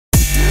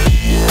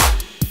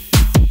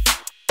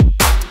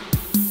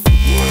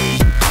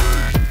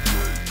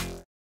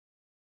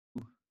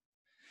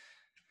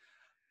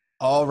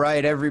All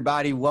right,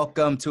 everybody,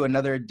 welcome to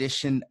another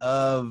edition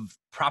of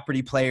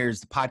Property Players,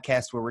 the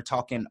podcast where we're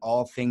talking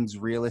all things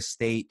real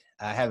estate.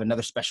 I have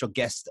another special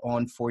guest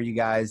on for you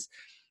guys.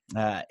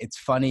 It's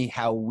funny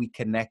how we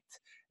connect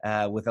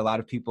with a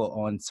lot of people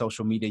on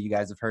social media. You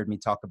guys have heard me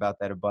talk about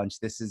that a bunch.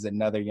 This is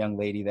another young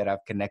lady that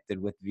I've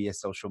connected with via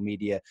social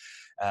media,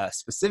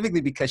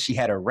 specifically because she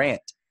had a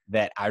rant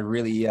that I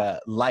really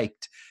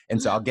liked.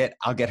 And so I'll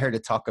get her to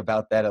talk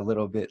about that a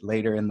little bit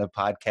later in the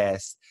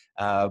podcast.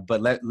 But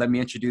let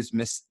me introduce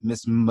Miss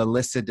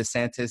Melissa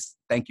DeSantis.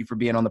 Thank you for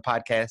being on the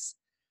podcast.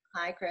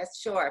 Hi, Chris.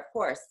 Sure, of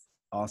course.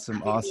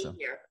 Awesome. Happy to be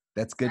here.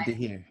 That's good to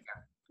hear.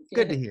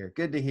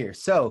 Good to hear.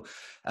 So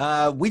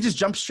we just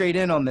jump straight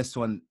in on this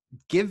one.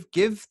 Give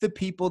the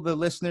people, the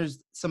listeners,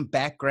 some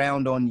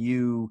background on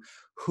you.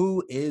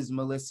 Who is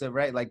Melissa,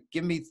 right? Like,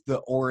 give me the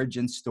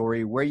origin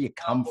story, where you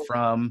come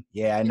from.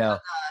 Yeah, I know.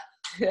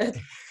 A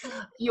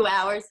few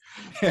hours.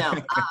 No.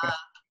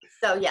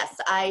 So yes,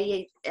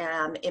 I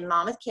am in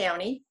Monmouth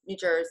County, New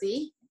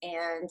Jersey,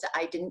 and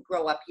I didn't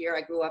grow up here.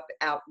 I grew up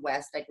out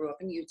west. I grew up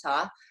in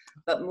Utah,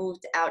 but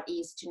moved out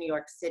east to New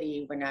York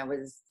City when I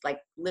was like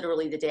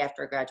literally the day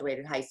after I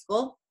graduated high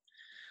school,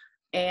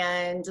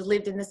 and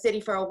lived in the city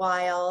for a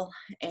while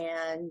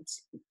and,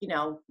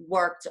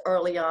 worked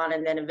early on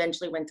and then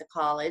eventually went to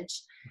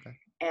college. Okay.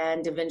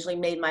 And eventually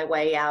made my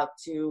way out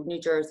to New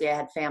Jersey. I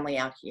had family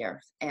out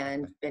here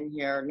and been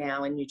here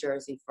now in New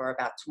Jersey for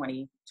about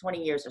 20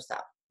 years or so.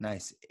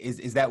 Nice.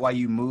 Is that why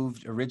you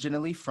moved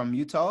originally from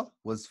Utah?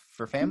 Was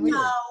for family?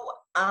 No,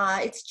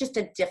 it's just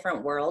a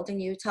different world in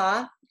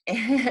Utah.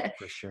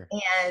 For sure.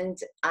 And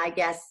I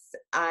guess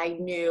I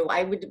knew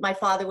my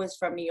father was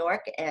from New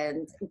York,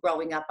 and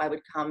growing up I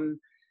would come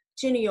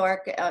to New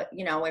York,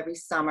 every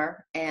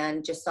summer,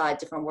 and just saw a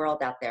different world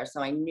out there.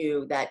 So I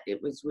knew that it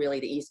was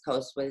really the East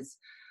Coast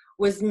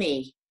was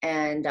me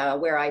and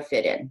where I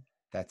fit in.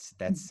 That's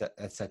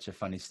such a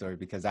funny story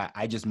because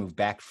I just moved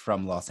back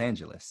from Los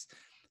Angeles.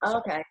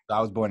 Okay. So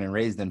I was born and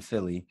raised in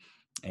Philly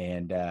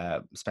and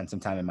spent some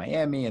time in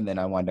Miami, and then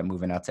I wound up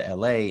moving out to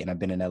LA, and I've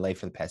been in LA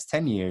for the past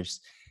 10 years.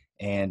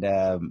 And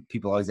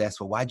people always ask,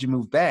 well, why'd you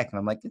move back? And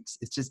I'm like, it's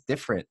just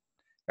different,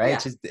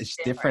 right? Yeah, it's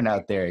different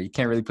out there. You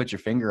can't really put your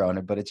finger on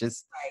it, but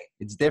it's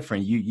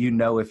different. You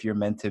know if you're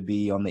meant to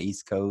be on the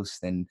East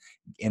Coast and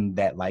in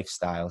that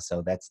lifestyle.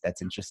 So that's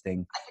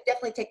interesting. I could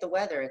definitely take the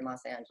weather in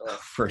Los Angeles.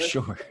 For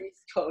sure.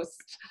 East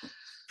Coast.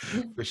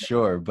 For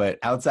sure. But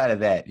outside of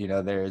that,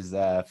 there's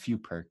a few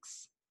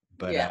perks.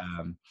 But yeah.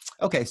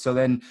 Okay, so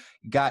then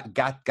got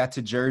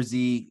to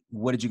Jersey.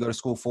 What did you go to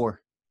school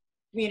for?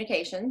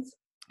 Communications.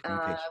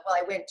 Well,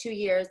 I went 2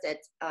 years at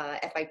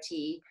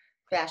FIT,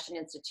 Fashion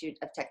Institute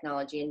of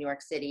Technology in New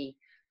York City.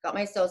 Got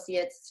my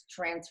associates,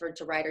 transferred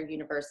to Rider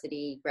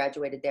University,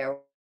 graduated there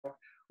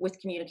with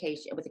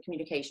a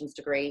communications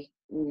degree,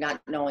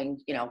 not knowing,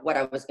 what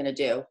I was going to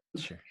do.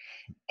 Sure.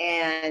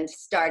 And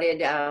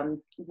started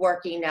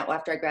working. Now,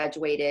 after I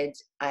graduated,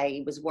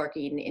 I was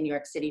working in New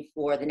York City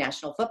for the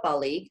National Football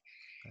League.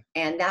 Okay.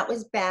 And that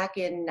was back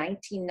in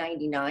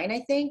 1999, I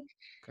think.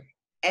 Okay.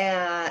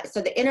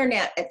 So the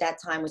internet at that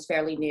time was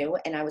fairly new,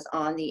 and I was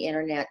on the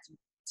internet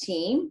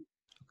team.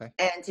 Okay.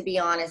 And to be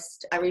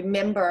honest, I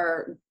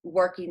remember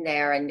working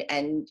there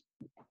and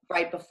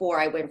right before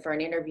I went for an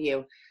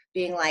interview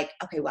being like,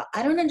 okay, well,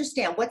 I don't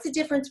understand. What's the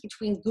difference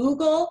between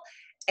Google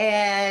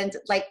and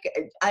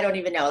I don't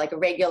even know, like a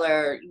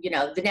regular,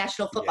 the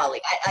National Football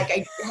League.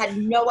 I had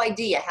no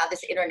idea how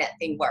this internet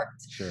thing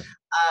worked. Sure.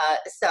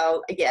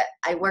 So yeah,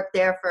 I worked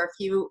there for a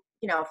few,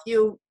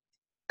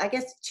 I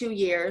guess 2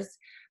 years.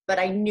 But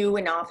I knew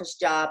an office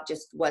job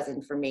just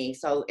wasn't for me.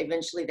 So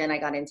eventually then I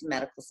got into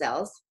medical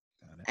sales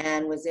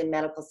and was in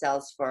medical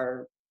sales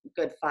for a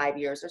good 5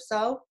 years or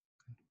so.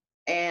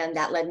 And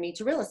that led me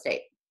to real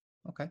estate.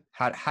 Okay.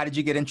 How did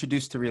you get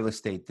introduced to real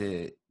estate?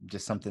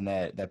 Just something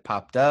that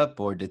popped up,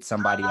 or did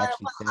somebody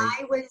actually say?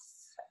 I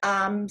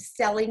was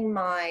selling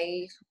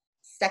my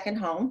second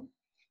home.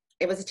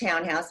 It was a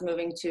townhouse,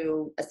 moving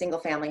to a single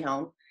family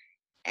home.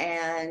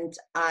 And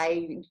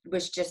I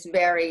was just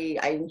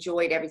I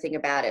enjoyed everything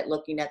about it,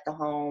 looking at the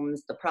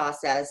homes, the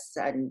process,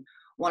 and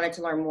wanted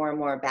to learn more and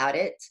more about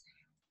it.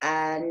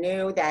 I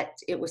knew that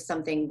it was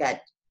something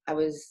that I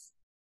was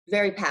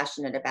very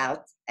passionate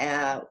about,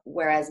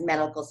 whereas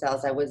medical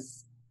sales, I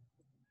was,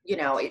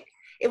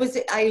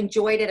 I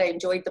enjoyed it. I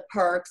enjoyed the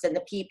perks and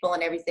the people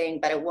and everything,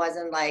 but it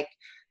wasn't like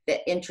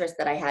the interest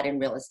that I had in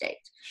real estate.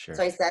 Sure.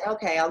 So I said,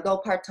 okay, I'll go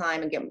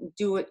part-time and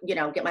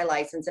get my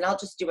license, and I'll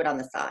just do it on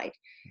the side.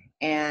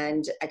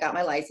 And I got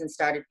my license,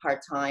 started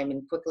part-time,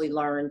 and quickly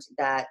learned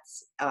that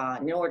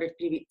in order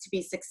to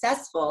be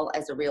successful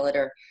as a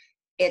realtor,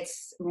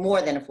 it's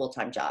more than a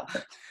full-time job.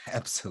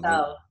 Absolutely.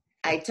 So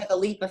I took a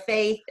leap of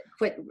faith,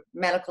 quit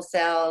medical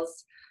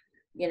sales,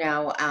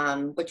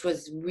 which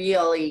was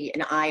really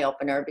an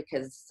eye-opener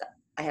because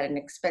I had an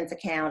expense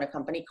account, a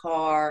company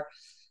car,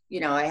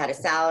 I had a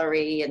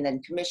salary and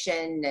then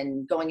commission,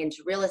 and going into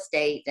real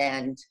estate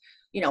and,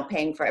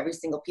 paying for every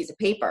single piece of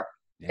paper.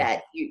 Yeah.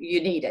 that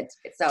you needed.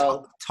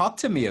 So talk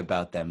to me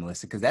about that,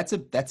 Melissa, because that's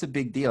a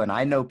big deal. And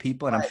I know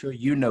people, and I'm sure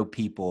you know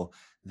people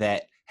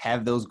that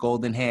have those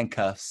golden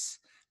handcuffs,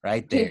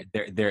 right?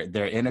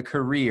 They're in a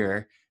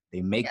career,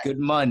 they make yes. good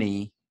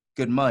money,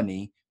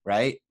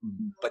 right?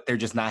 But they're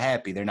just not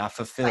happy. They're not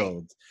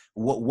fulfilled.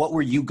 Right. What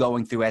were you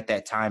going through at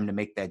that time to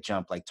make that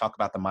jump? Like, talk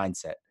about the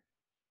mindset.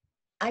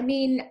 I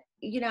mean,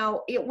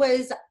 it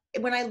was,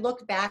 when I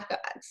look back,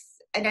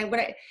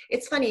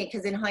 it's funny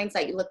because in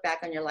hindsight, you look back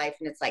on your life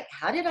and it's like,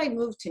 how did I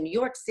move to New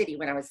York City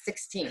when I was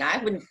 16?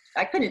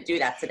 I couldn't do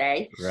that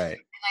today. Right.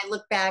 And I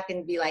look back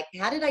and be like,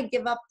 how did I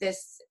give up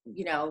this,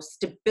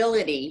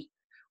 stability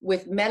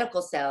with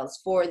medical sales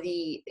for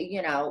the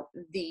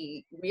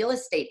real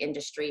estate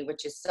industry,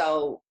 which is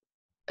so,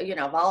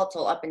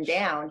 volatile up and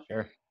down.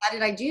 Sure. How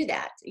did I do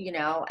that?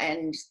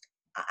 And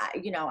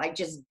I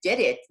just did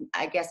it.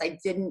 I guess I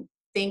didn't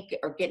think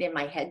or get in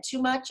my head too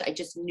much. I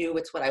just knew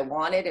it's what I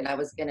wanted and I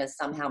was going to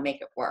somehow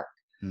make it work.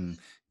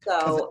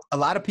 So a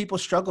lot of people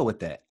struggle with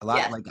that. A lot,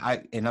 yes.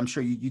 like and I'm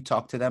sure you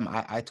talk to them.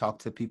 I talk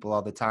to people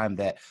all the time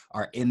that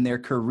are in their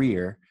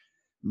career,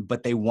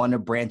 but they want to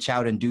branch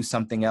out and do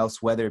something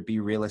else, whether it be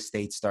real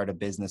estate, start a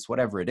business,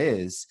 whatever it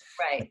is.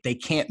 Right. But they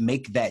can't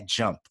make that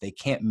jump. They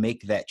can't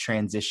make that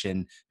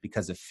transition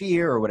because of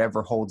fear or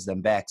whatever holds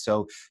them back.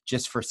 So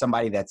just for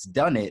somebody that's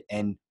done it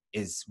and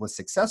was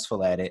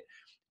successful at it,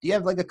 do you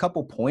have like a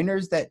couple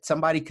pointers that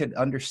somebody could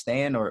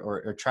understand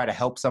or try to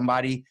help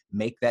somebody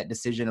make that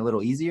decision a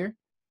little easier?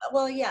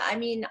 Well, yeah. I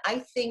mean, I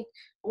think,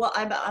 well,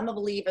 I'm a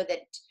believer that,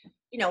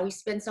 we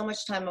spend so much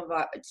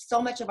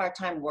of our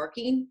time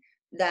working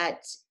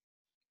that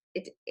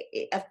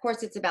of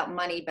course it's about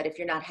money, but if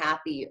you're not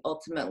happy,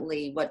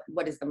 ultimately,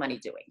 what is the money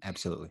doing?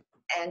 Absolutely.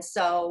 And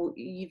so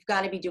you've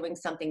got to be doing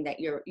something that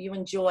you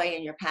enjoy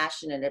and you're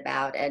passionate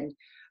about. And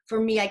for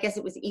me, I guess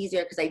it was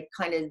easier because I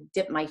kind of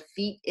dipped my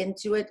feet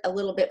into it a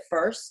little bit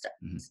first,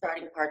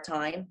 starting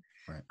part-time,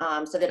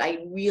 right. So that I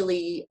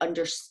really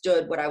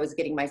understood what I was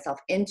getting myself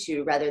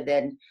into rather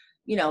than,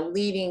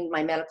 leaving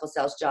my medical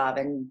sales job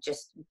and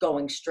just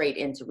going straight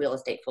into real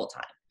estate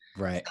full-time.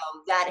 Right.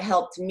 So that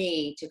helped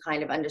me to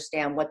kind of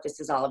understand what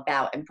this is all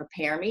about and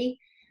prepare me,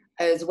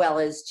 as well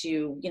as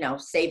to,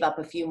 save up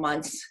a few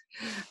months.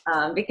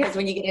 Because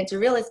when you get into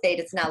real estate,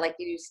 it's not like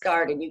you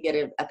start and you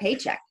get a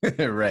paycheck.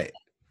 Right.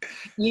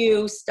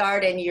 You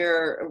start and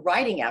you're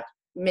writing out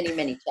many,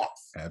 many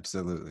checks.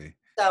 Absolutely.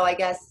 So I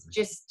guess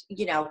just,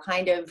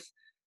 kind of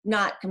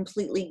not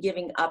completely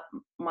giving up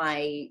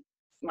my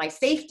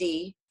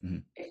safety,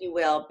 if you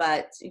will,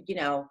 but,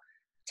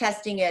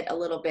 testing it a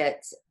little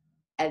bit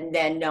and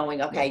then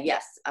knowing, okay,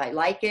 yes, I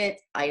like it.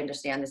 I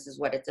understand this is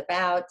what it's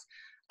about.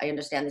 I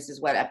understand this is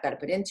what I've got to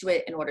put into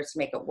it in order to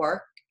make it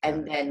work.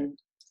 And then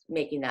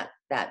making that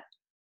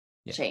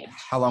change.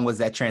 How long was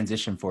that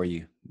transition for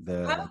you?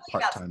 The probably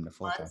part-time to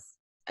full-time?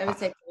 I would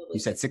say probably. You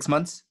said 6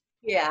 months?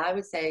 Yeah, I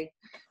would say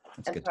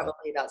that's good probably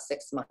time. About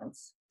 6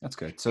 months. That's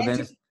good. So and then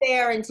to be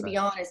fair and to be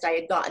honest, I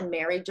had gotten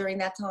married during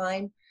that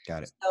time.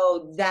 Got it.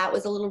 So that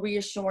was a little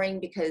reassuring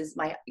because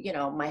my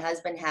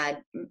husband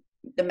had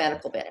the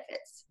medical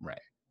benefits. Right.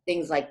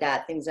 Things like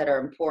that, things that are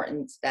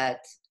important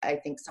that I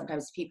think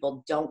sometimes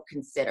people don't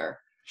consider.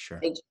 Sure.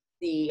 They just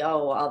see,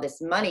 all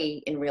this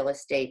money in real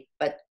estate,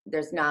 but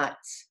there's not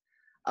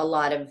a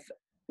lot of,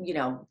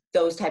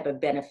 those type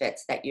of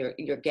benefits that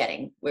you're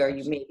getting where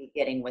you may be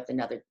getting with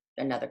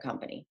another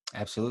company.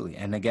 Absolutely.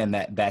 And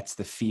again, that's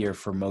the fear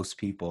for most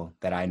people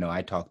that I know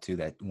I talk to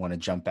that want to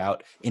jump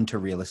out into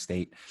real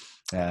estate.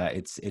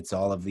 It's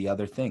all of the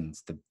other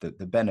things,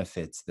 the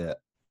benefits, the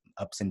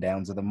ups and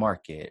downs of the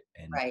market,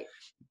 and right.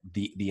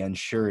 the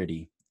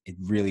unsurety. It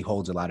really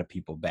holds a lot of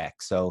people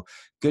back. So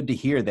good to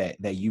hear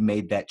that you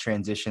made that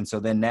transition.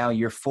 So then now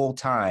you're full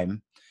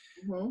time.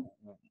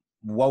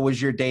 What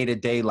was your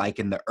day-to-day like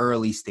in the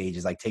early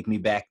stages? Like, take me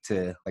back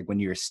to like when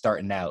you were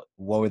starting out.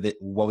 What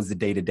was the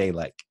day-to-day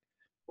like?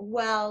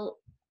 Well,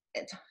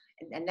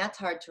 and that's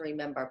hard to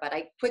remember, but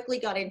I quickly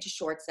got into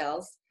short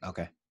sales.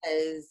 Okay.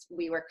 As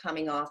we were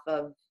coming off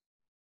of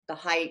the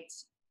height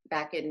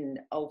back in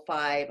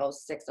 05,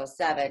 06,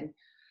 07.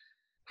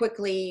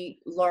 Quickly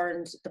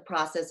learned the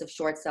process of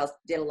short sales,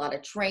 did a lot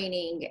of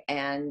training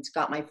and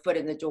got my foot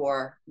in the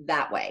door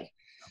that way.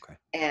 Okay.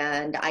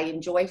 And I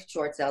enjoy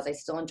short sales. I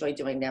still enjoy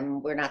doing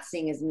them. We're not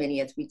seeing as many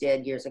as we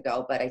did years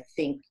ago, but I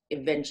think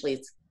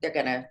eventually they're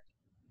going to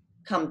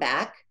come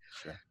back.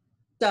 Sure.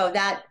 So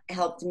that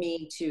helped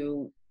me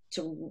to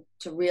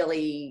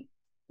really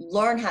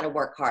learn how to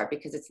work hard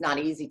because it's not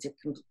easy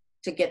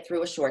to get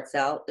through a short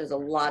sale. There's a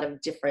lot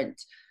of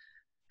different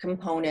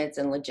components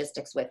and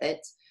logistics with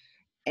it.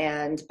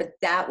 But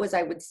that was,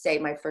 I would say,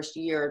 my first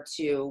year or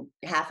two,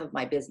 half of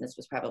my business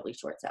was probably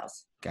short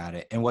sales. Got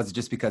it. And was it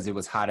just because it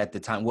was hot at the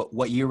time?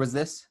 What year was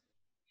this?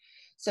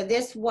 So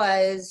this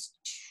was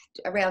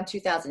around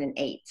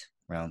 2008.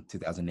 Around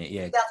 2008,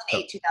 yeah.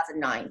 2008,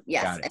 2009,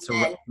 yes. Got it. And so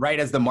then, right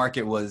as the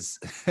market was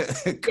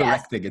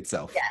correcting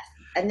itself. Yes.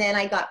 And then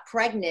I got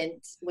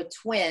pregnant with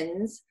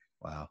twins.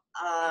 Wow.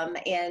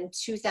 And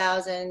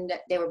 2000,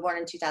 they were born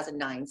in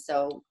 2009.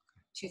 So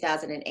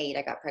 2008,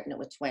 I got pregnant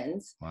with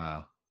twins.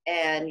 Wow.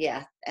 And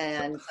yeah,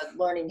 and so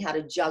learning how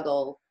to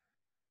juggle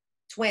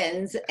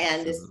twins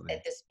and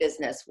Absolutely. this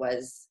business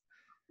was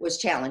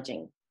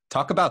challenging.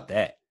 Talk about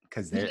that.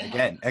 Because there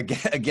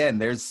again,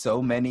 there's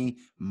so many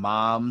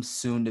moms,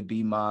 soon to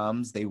be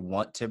moms. They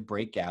want to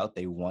break out.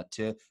 They want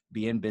to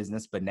be in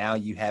business. But now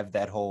you have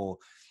that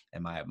whole,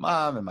 am I a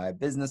mom? Am I a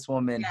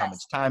businesswoman? How much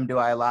Yes. time do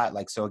I allot?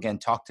 Like, so again,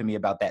 talk to me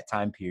about that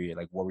time period.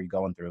 Like, what were you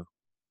going through?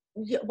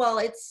 Yeah, well,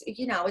 it's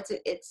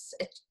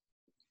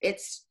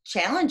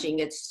challenging.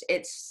 It's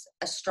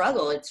a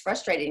struggle. It's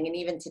frustrating, and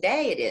even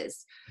today it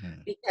is,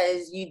 Hmm.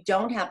 because you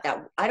don't have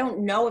that. I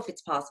don't know if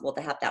it's possible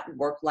to have that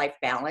work-life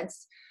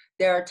balance.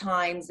 There are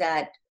times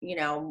that,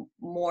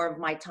 more of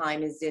my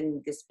time is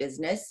in this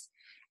business,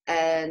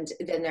 and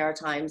then there are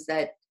times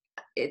that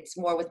it's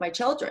more with my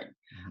children.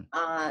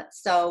 Mhm.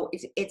 So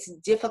it's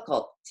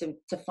difficult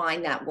to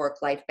find that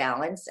work-life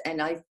balance.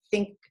 And I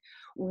think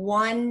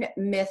one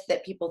myth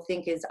that people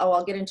think is, oh,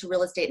 I'll get into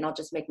real estate and I'll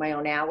just make my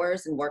own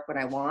hours and work when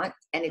I want.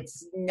 And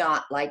it's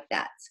not like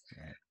that.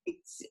 Right.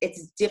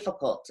 It's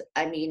difficult.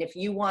 I mean, if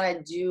you want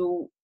to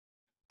do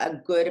a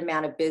good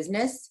amount of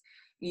business,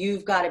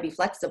 you've got to be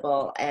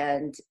flexible.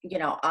 And,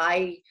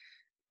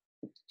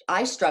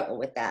 I struggle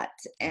with that.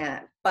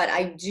 But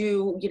I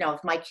do,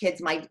 if my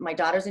kids, my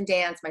daughter's in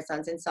dance, my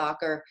son's in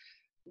soccer,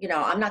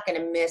 I'm not going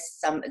to miss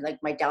some, like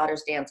my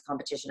daughter's dance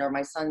competition or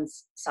my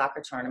son's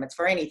soccer tournaments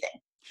for anything,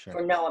 Sure.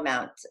 for no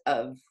amount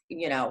of,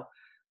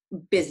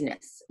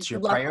 business. It's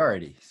your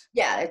priorities.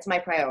 Yeah, it's my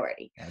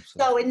priority. Absolutely.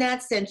 So in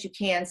that sense, you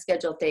can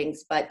schedule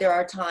things, but there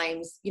are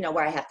times,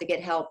 where I have to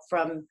get help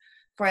from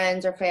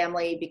friends or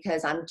family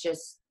because I'm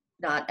just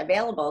not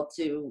available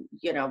to,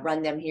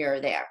 run them here or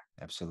there.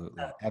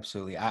 Absolutely.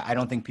 Absolutely. I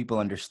don't think people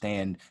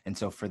understand. And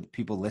so for the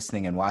people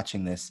listening and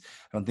watching this,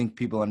 I don't think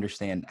people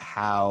understand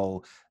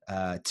how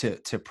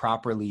to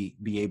properly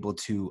be able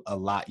to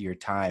allot your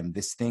time.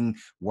 This thing,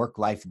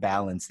 work-life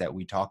balance that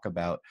we talk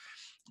about,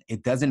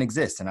 it doesn't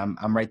exist. And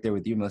I'm right there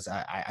with you,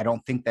 Melissa. I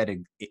don't think that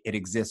it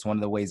exists. One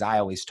of the ways I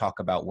always talk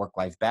about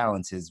work-life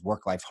balance is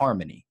work-life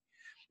harmony,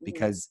 Mhm.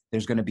 because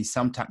there's going to be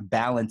some time.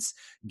 Balance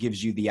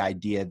gives you the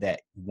idea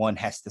that one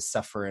has to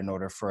suffer in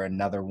order for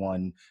another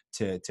one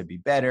to be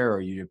better, or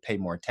you to pay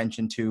more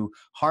attention to.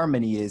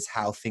 Harmony is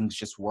how things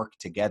just work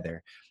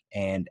together.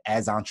 And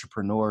as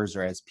entrepreneurs,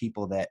 or as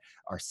people that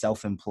are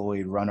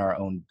self-employed, run our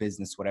own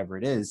business, whatever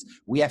it is,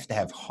 we have to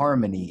have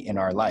harmony in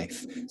our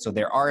life. So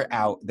there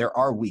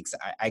are weeks,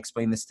 I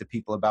explain this to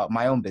people about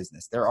my own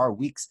business. There are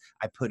weeks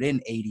I put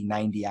in 80,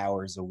 90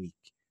 hours a week.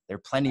 There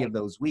are plenty of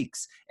those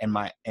weeks, and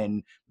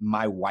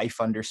my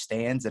wife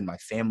understands, and my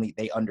family,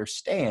 they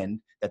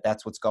understand that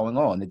that's what's going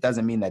on. It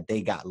doesn't mean that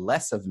they got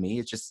less of me.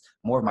 It's just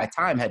more of my Right.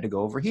 time had to go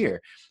over here.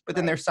 But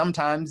then Right. there's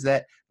sometimes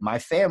that my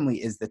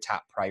family is the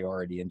top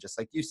priority. And just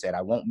like you said,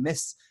 I won't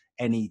miss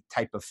any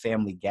type of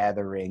family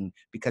gathering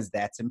because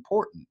that's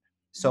important.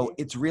 So Mhm.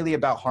 it's really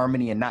about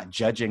harmony and not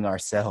judging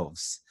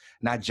ourselves,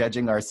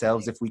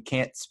 if we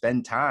can't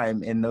spend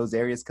time in those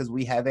areas because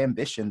we have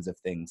ambitions of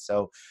things.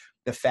 So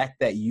the fact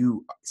that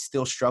you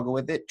still struggle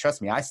with it,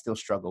 trust me, I still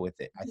struggle with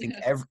it. I think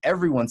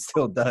everyone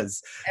still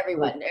does.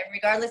 Everyone, and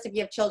regardless if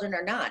you have children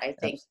or not, I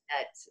think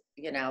Abs-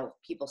 that,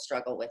 people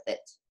struggle with it.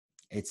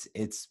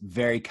 It's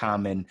very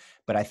common,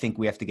 but I think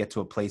we have to get to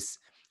a place,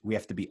 we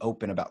have to be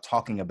open about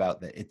talking about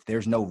that.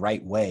 There's no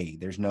right way.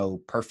 There's no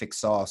perfect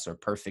sauce or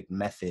perfect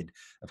method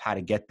of how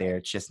to get there.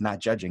 It's just not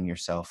judging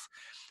yourself.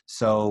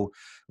 So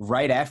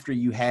right after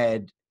you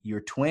had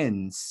your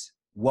twins,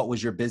 what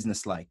was your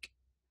business like?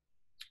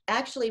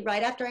 Actually,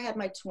 right after I had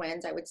my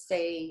twins, I would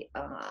say,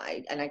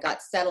 and I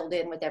got settled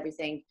in with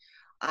everything.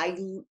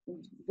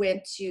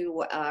 Went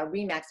to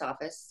Remax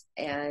office,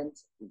 and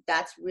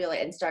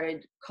and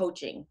started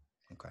coaching.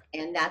 Okay.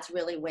 And that's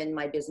really when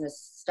my business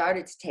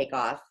started to take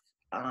off.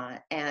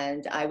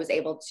 And I was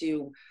able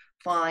to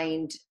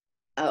find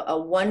a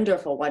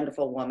wonderful,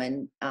 wonderful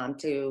woman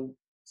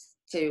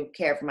to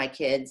care for my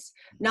kids,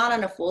 not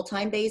on a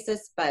full-time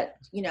basis, but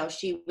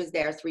she was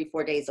there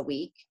 3-4 days a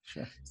week.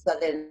 Sure. So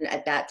then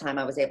at that time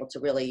I was able to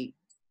really,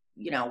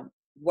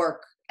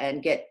 work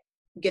and get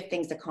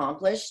things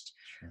accomplished.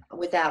 Sure.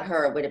 Without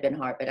her, it would have been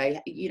hard,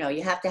 but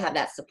you have to have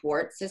that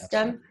support system.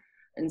 Absolutely.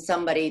 And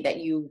somebody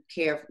that you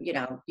care,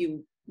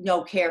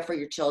 care for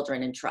your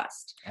children and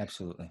trust.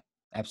 Absolutely.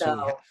 So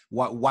Absolutely.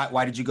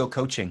 Why did you go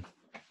coaching?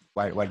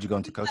 Why did you go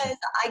into coaching? because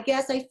I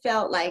guess I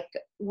felt like,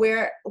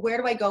 where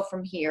do I go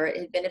from here? It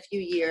had been a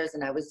few years,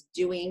 and I was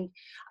doing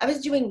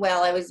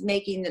well. I was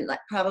making like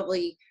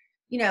probably,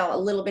 a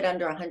little bit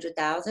under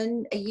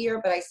 100,000 a year,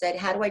 but I said,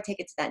 how do I take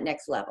it to that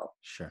next level?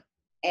 Sure.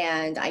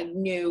 And I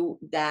knew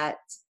that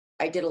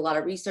I did a lot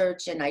of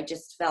research, and I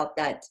just felt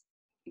that,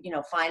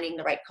 finding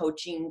the right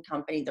coaching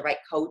company, the right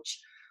coach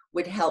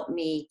would help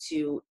me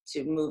to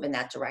move in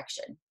that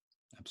direction.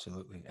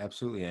 Absolutely.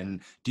 Absolutely.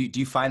 And do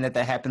you find that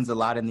happens a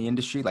lot in the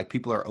industry? Like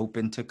people are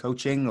open to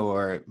coaching,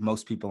 or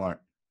most people aren't?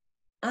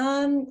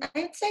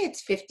 I'd say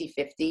it's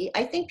 50-50.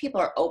 I think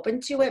people are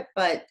open to it,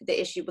 but the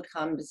issue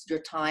becomes your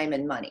time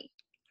and money,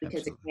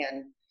 because it Absolutely.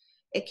 can,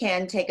 it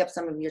can take up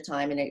some of your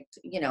time, and it,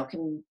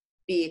 can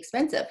be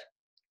expensive.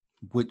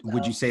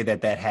 Would you say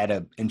that that had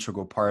an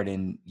integral part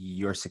in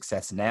your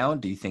success now?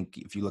 Do you think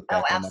if you look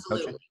Oh, back on that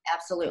coaching? absolutely.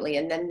 Absolutely.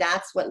 And then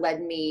that's what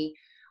led me.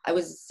 I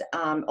was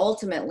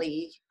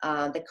ultimately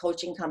the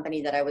coaching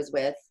company that I was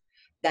with,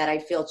 that I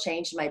feel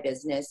changed my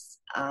business.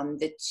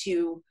 The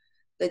two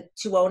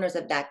owners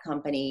of that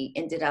company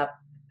ended up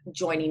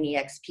joining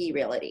EXP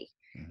Realty.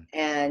 Mhm.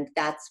 And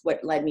that's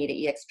what led me to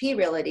EXP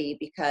Realty,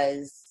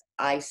 because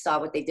I saw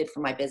what they did for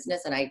my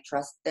business, and I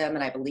trust them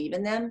and I believe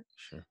in them.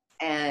 Sure.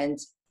 And,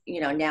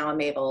 now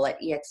I'm able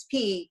at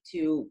EXP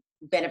to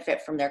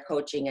benefit from their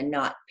coaching and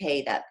not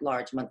pay that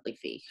large monthly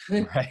fee.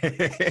 Right.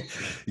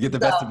 You get the So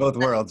best of both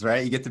worlds,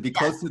 right? You get to be yes,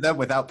 close to them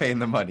without paying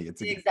the money.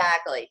 It's a good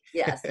exactly.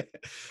 Yes. thing.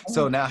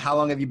 So now, how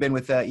long have you been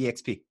with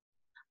EXP?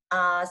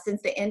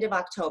 Since the end of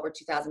October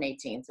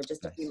 2018, so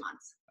just a few Nice.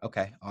 months.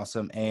 Okay,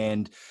 awesome.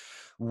 And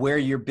where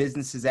your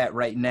business is at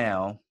right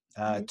now,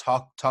 Mhm.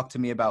 talk to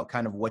me about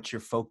kind of what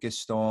you're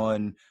focused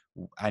on.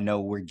 I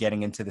know we're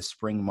getting into the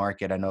spring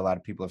market. I know a lot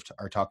of people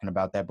are talking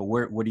about that, but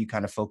what are you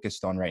kind of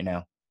focused on right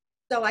now?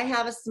 So I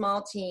have a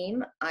small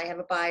team. I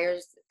have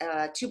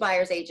two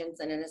buyers agents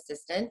and an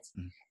assistant.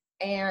 Mhm.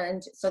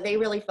 And so they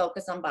really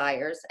focus on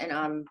buyers, and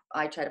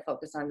I try to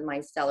focus on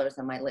my sellers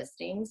and my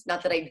listings.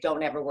 Not that I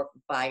don't ever work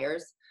with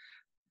buyers,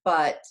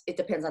 but it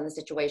depends on the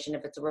situation.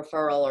 If it's a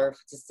referral or if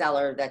it's a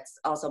seller that's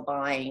also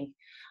buying.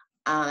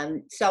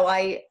 So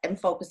I am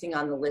focusing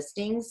on the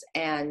listings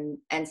and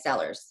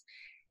sellers.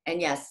 And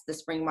yes, the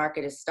spring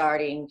market is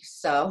starting,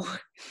 so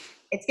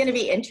it's going to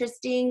be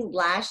interesting.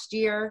 Last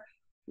year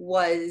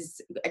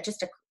was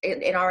just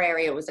in our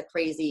area, it was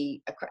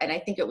and I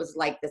think it was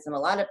like this in a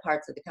lot of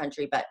parts of the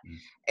country, but Mm.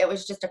 it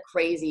was just a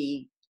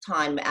crazy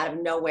time. Out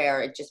of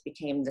nowhere, it just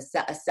became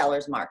a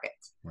seller's market.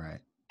 Right.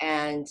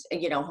 And,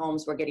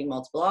 homes were getting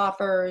multiple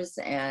offers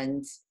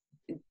and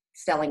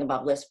selling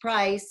above list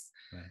price.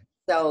 Right.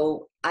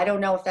 So I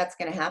don't know if that's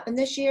going to happen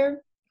this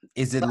year,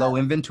 Is it but low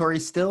inventory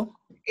still?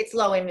 it's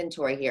low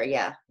inventory here.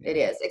 Yeah, Yeah. it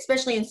is.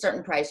 Especially in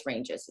certain price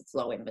ranges, it's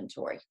low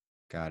inventory.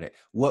 Got it.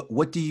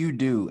 What do you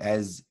do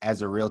as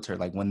a realtor?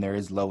 Like when there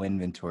is low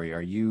inventory,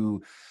 are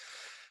you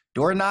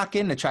door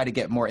knocking to try to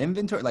get more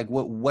inventory? Like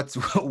what's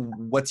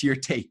what's your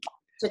take?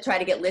 To try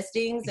to get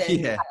listings, and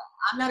Yeah.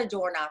 I'm not a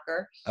door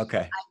knocker.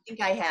 Okay. I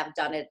think I have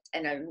done it,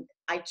 and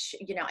I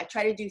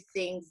try to do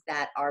things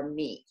that are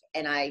me,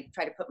 and I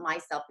try to put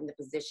myself in the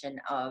position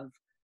of,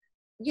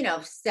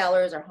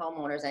 sellers or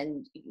homeowners,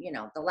 and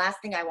the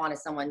last thing I want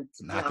is someone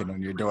to knock. Knocking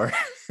on your door.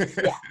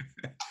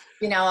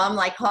 Yeah, I'm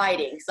like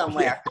hiding Yeah.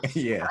 somewhere.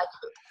 Yeah. Like,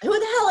 who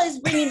the hell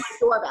is ringing my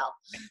doorbell?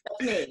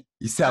 That's me.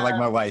 You sound like Um,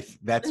 my wife.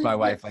 That's my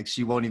wife. Like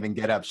she won't even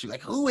get up. She's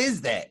like, "Who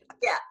is that?"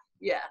 yeah,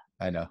 yeah.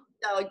 I know.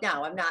 So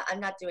no, I'm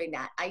not doing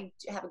that. I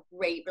have a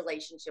great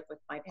relationship with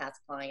my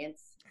past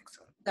clients.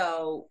 Excellent.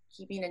 So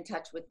keeping in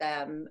touch with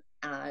them,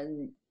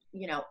 and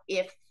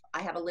if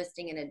I have a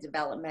listing in a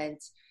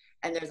development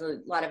and there's a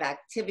lot of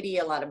activity,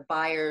 a lot of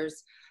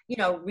buyers,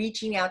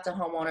 reaching out to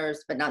homeowners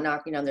but not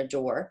knocking on their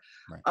door,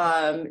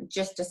 Right.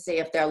 just to see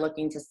if they're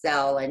looking to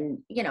sell. And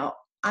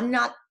I'm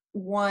not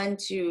one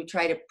to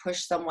try to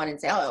push someone and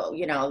say, oh,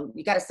 you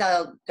got to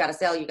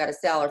sell, you got to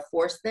sell, or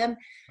force them.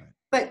 Right.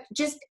 But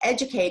just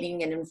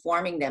educating and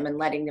informing them and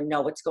letting them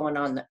know what's going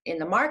on in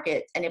the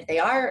market. And if they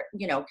are,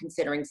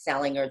 considering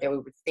selling, or they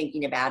were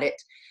thinking about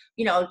it,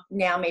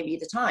 now may be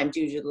the time,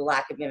 due to the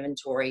lack of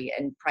inventory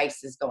and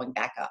prices going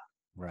back up.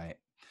 Right.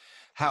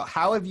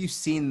 How have you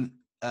seen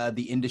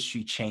the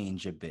industry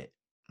change a bit?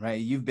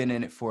 Right. You've been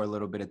in it for a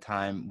little bit of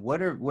time.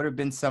 What have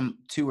been some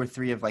two or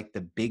three of like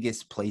the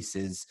biggest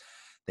places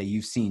that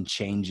you've seen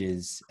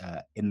changes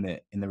in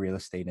the real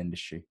estate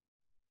industry?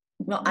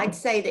 Well, I'd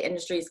say the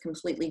industry is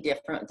completely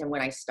different than when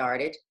I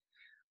started.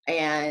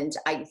 And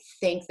I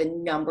think the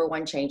number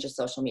one change is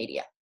social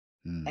media,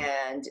 Mm.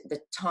 and the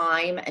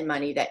time and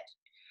money that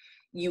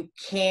you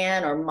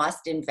can or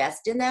must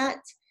invest in that.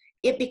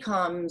 It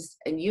becomes,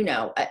 and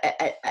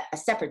a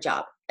separate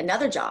job,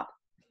 another job,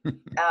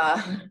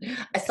 uh,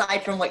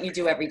 aside from what you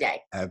do every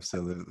day.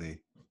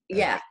 Absolutely.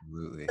 Yeah.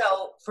 Absolutely.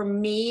 So for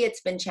me,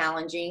 it's been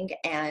challenging,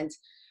 and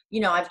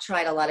I've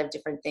tried a lot of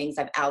different things.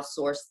 I've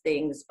outsourced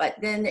things, but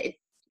then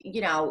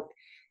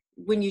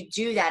when you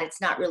do that, it's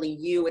not really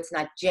you. It's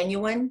not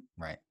genuine.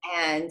 Right.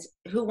 And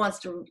who wants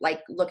to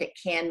look at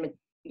canned,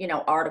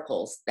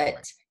 articles that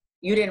Right.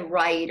 you didn't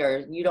write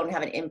or you don't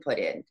have an input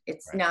in?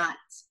 Right.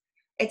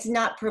 It's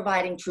not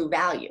providing true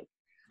value.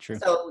 True.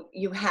 So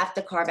you have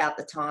to carve out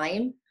the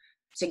time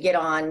to get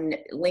on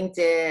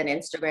LinkedIn,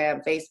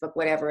 Instagram, Facebook,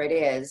 whatever it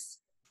is,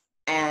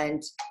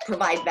 and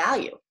provide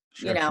value.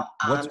 Sure.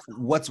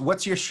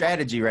 What's your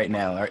strategy right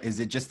now? Or is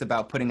it just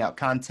about putting out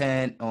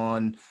content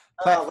on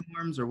Oh,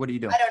 platforms, or what are you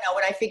doing? I don't know.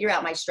 When I figure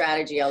out my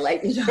strategy, I'll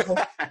let you know.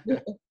 I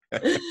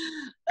don't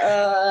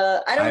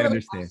I really have a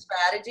understand.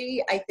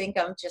 strategy. I think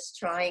I'm just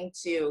trying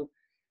to,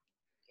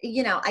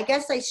 I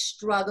guess I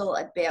struggle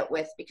a bit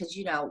with, because,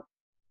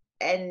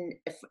 and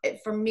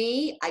for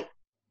me,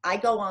 I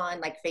go on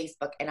like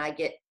Facebook and I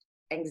get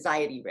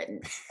anxiety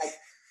ridden. Like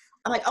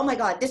I'm like, oh my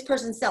God, this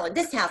person's selling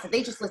this house and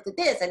they just listed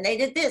this and they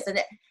did this.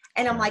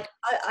 And I'm like,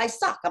 I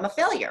suck. I'm a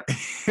failure.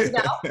 You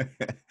know?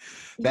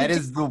 That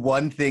is the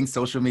one thing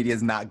social media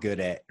is not good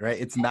at, right?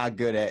 It's not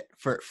good at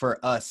for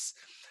us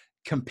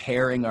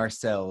comparing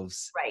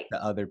ourselves Right.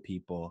 to other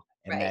people.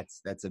 And Right.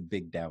 that's a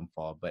big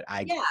downfall, but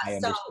I So,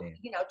 understand.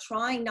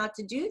 trying not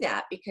to do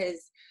that,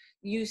 because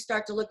you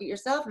start to look at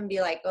yourself and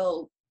be like,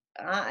 oh,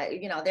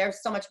 they're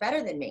so much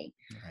better than me.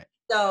 Right.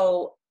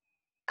 So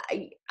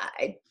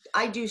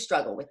I do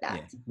struggle with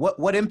that. Yeah.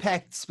 What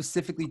impact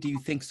specifically do you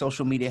think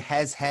social media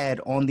has had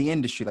on the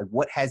industry? Like,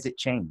 what has it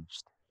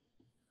changed?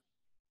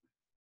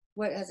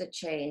 What has it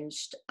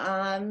changed?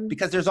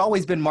 Because there's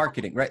always been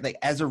marketing, right? Like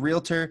as a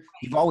realtor,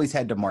 you've always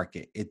had to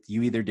market it.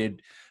 You either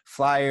did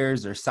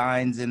flyers or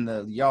signs in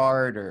the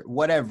yard or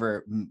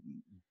whatever,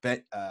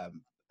 but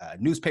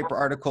newspaper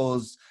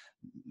articles,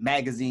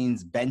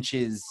 magazines,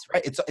 benches,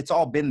 right? It's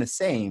all been the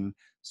same.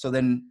 So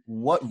then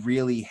what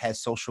really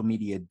has social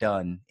media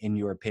done, in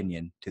your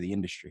opinion, to the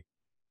industry?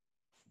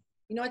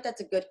 You know what?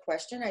 That's a good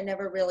question. I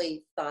never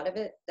really thought of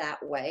it that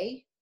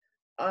way.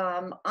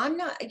 I'm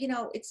not,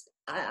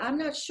 I'm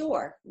not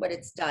sure what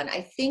it's done.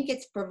 I think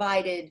it's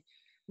provided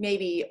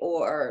maybe,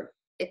 or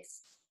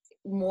it's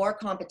more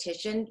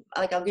competition.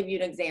 Like, I'll give you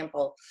an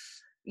example.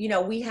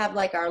 We have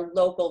like our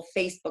local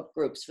Facebook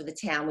groups for the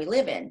town we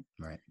live in.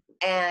 Right.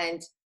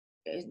 And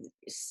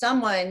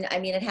someone, I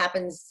mean, it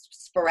happens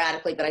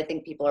sporadically, but I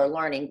think people are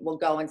learning, will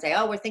go and say,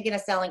 oh, we're thinking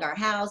of selling our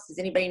house. Does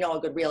anybody know a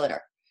good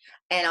realtor?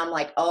 And I'm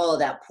like, oh,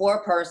 that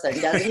poor person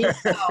doesn't even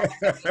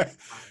know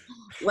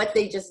what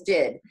they just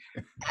did,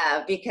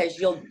 because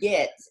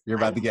you're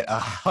about to get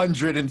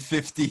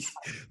 150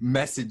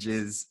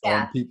 messages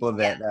on people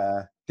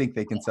that think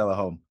they can sell a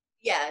home.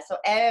 Yeah. So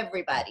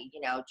everybody,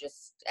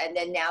 and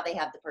then now they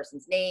have the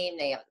person's name.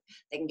 They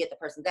can get the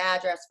person's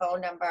address,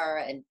 phone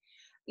number, and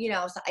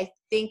so I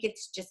think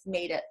it's just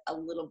made it a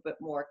little bit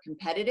more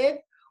competitive.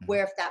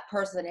 Where if that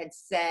person had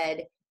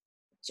said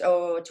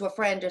to a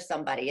friend or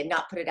somebody and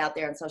not put it out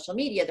there on social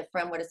media, the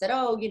friend would have said,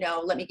 oh,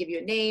 let me give you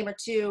a name or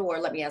two, or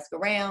let me ask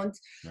around.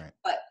 Right.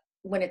 But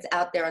when it's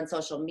out there on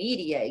social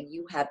media,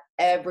 you have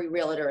every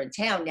realtor in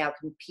town now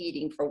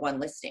competing for one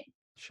listing.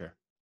 Sure.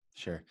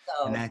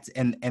 So,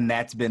 and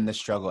that's been the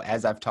struggle.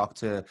 As I've talked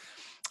to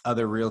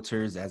other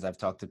realtors, as I've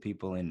talked to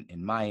people in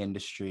my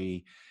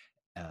industry,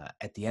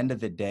 at the end of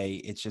the day,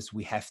 it's just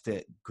we have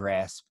to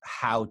grasp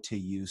how to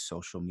use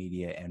social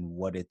media and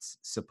what it's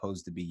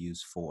supposed to be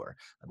used for.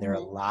 There are a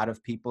lot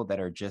of people that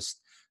are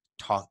just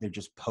they're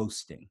just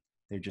posting.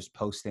 They're just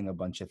posting a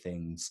bunch of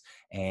things,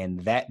 and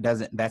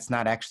that's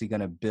not actually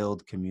going to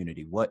build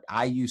community. What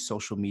I use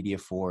social media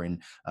for,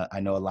 and I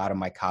know a lot of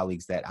my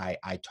colleagues that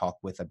I talk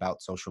with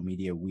about social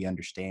media, we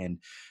understand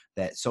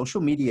that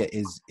social media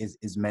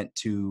is meant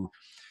to,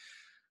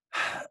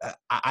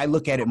 I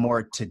look at it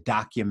more to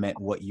document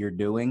what you're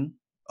doing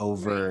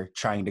over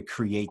trying to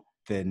create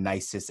the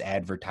nicest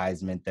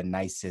advertisement, the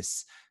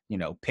nicest,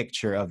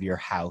 picture of your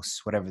house,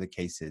 whatever the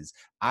case is.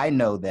 I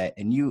know that,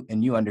 and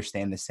you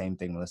understand the same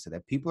thing, Melissa,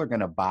 that people are going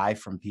to buy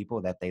from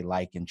people that they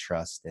like and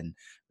trust and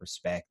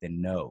respect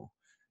and know.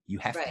 You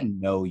have to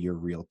know your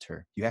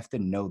realtor. You have to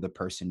know the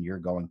person you're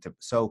going to.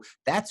 So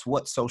that's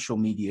what social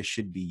media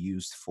should be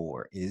used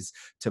for, is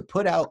to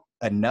put out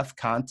enough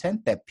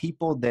content that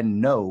people then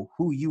know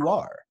who you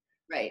are.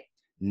 Right.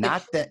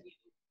 Not that.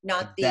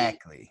 Not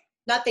exactly.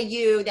 Not the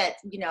you that,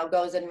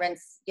 goes and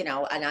rents,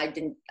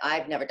 and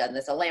I've never done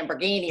this, a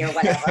Lamborghini or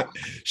whatever.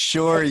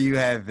 Sure you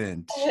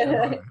haven't.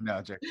 Sure.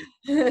 No,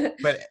 joking.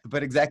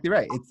 But exactly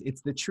right.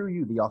 It's the true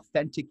you, the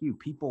authentic you.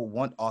 People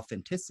want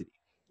authenticity.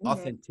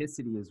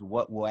 Authenticity is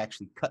what will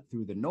actually cut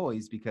through the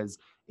noise, because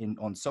in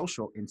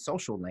social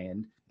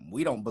land,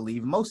 we don't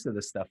believe most of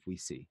the stuff we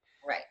see.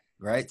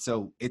 Right.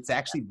 So it's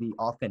actually the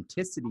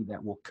authenticity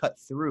that will cut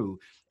through.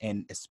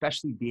 And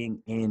especially being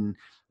in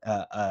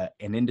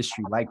an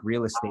industry like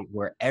real estate,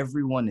 where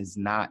everyone is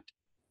not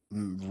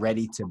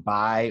ready to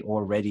buy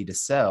or ready to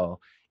sell,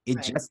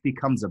 it just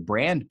becomes a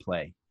brand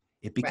play.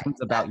 It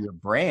becomes about your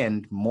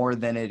brand more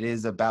than it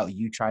is about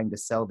you trying to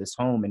sell this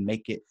home and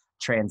make it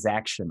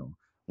transactional.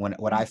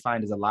 What I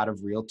find is a lot of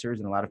realtors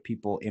and a lot of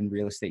people in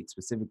real estate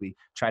specifically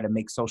try to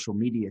make social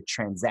media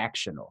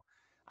transactional.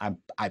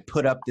 I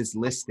put up this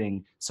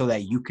listing so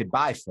that you could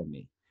buy from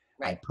me.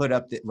 I put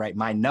up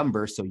my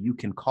number so you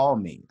can call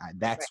me.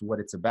 That's what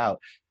it's about.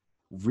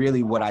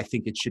 Really, what I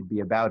think it should be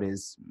about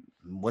is,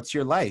 what's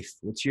your life?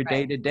 What's your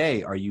day to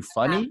day? Are you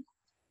funny?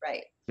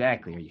 Right.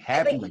 Exactly. Are you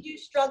happy? But you do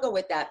struggle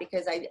with that,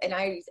 because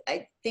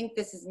I think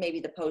this is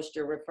maybe the post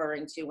you're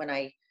referring to,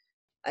 when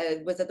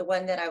was it the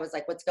one that I was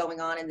like, what's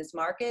going on in this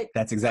market?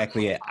 That's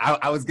exactly it.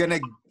 I was going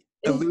to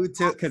allude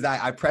to it because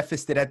I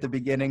prefaced it at the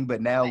beginning,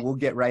 but now we'll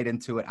get right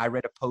into it. I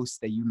read a post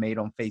that you made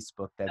on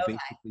Facebook that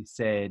basically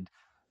said,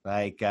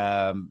 like,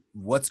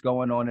 what's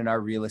going on in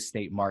our real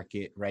estate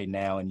market right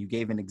now. And you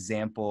gave an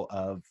example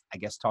of, I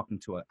guess, talking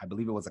to I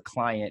believe it was a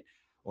client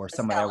or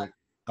someone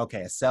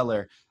a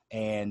seller.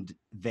 And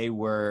they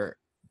were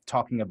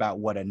talking about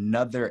what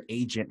another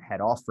agent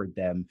had offered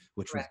them,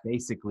 which was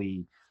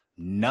basically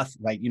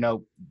nothing, like,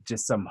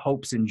 just some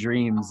hopes and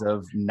dreams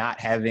of not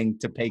having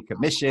to pay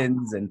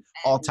commissions and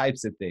all And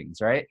types of things,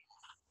 right?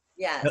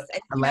 yes.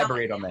 And,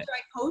 Elaborate on that. after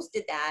I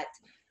posted that,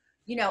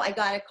 I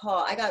got a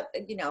call. I got,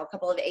 a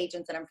couple of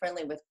agents that I'm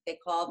friendly with. They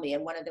called me,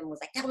 and one of them was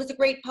like, "That was a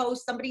great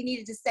post. Somebody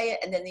needed to say it."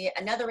 And then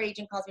another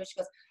agent calls me, and she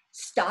goes,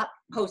 "Stop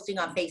posting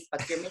on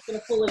Facebook. You're making a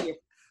fool of you."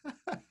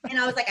 And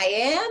I was like, "I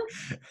am."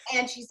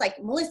 And she's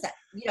like, "Melissa,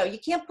 you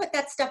can't put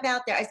that stuff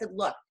out there." I said,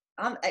 "Look,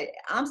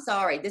 I'm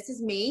sorry. This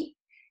is me,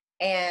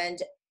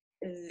 and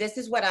this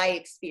is what I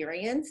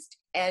experienced.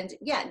 And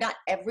yeah, not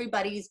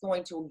everybody's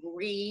going to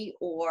agree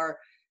or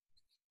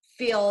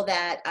feel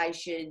that I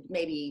should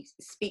maybe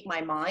speak my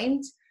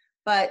mind,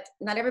 but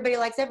not everybody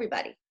likes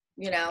everybody,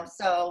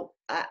 So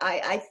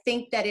I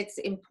think that it's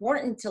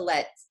important to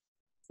let,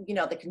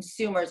 the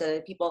consumers or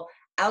the people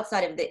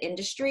outside of the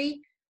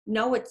industry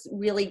know what's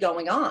really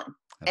going on.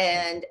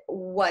 Absolutely. And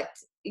what,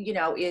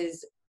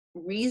 is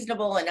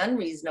reasonable and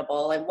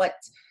unreasonable, and what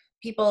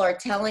people are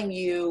telling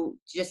you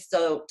just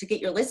so to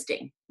get your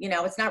listing.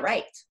 It's not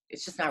right.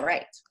 It's just not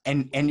right.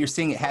 And you're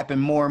seeing it happen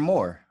more and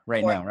more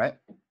right now, right?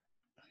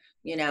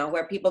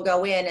 Where people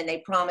go in and they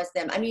promise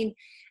them. I mean,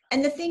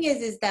 and the thing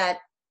is that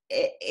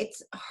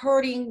it's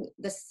hurting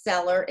the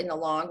seller in the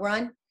long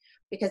run,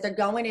 because they're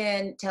going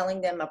in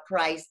telling them a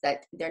price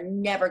that they're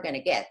never going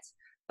to get.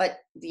 But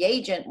the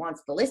agent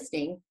wants the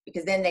listing,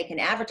 because then they can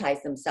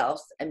advertise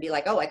themselves and be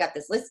like, "Oh, I got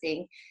this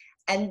listing."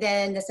 And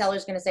then the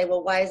seller's going to say,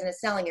 "Well, why isn't it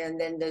selling?" And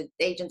then the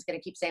agent's going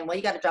to keep saying, "Well,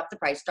 you got to drop the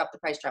price, drop the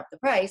price, drop the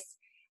price."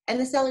 And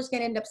the seller's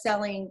going to end up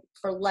selling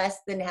for less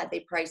than had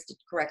they priced it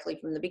correctly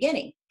from the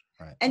beginning.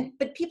 Right.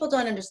 But people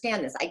don't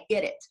understand this. I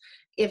get it.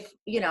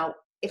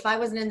 If I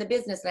wasn't in the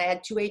business and I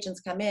had two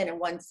agents come in, and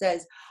one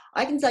says,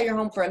 "I can sell your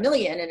home for $1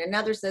 million," and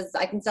another says,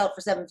 "I can sell it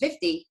for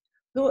 $750,"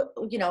 who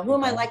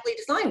am I likely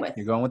to sign with?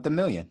 You're going with the $1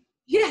 million.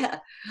 Yeah.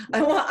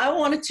 I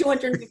want a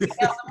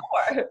 $250,000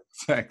 more.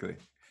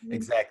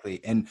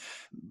 Exactly. And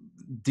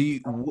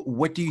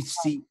what do you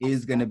see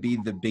is going to be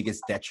the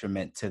biggest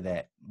detriment to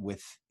that,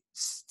 with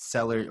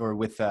seller or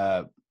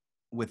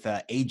with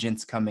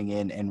agents coming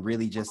in and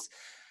really just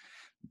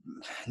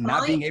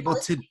not being able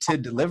to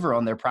deliver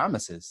on their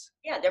promises?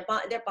 Yeah,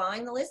 they're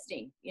buying the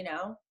listing,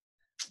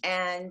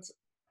 and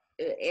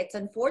it's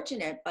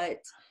unfortunate, but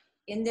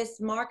in this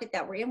market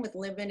that we're in with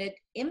limited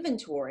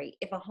inventory,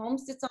 if a home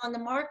sits on the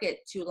market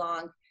too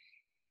long,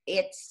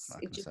 it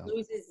just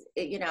loses,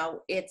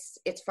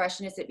 its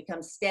freshness. It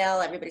becomes stale.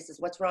 Everybody says,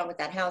 "What's wrong with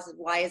that house?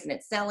 Why isn't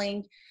it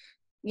selling?"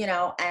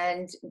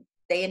 And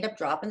they end up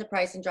dropping the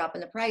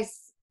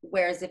price.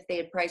 Whereas if they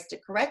had priced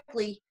it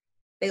correctly,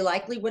 they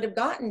likely would have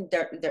gotten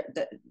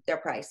their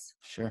price.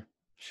 Sure.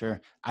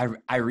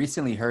 I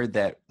recently heard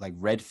that like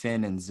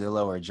Redfin and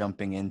Zillow are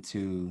jumping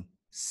into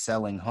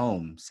selling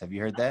homes. Have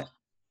you heard that?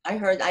 I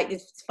heard.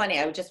 It's funny.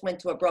 I just went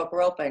to a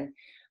broker open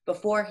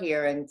before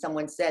here, and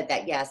someone said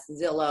that yes,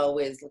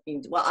 Zillow is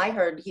looking. Well, I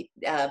heard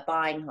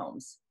buying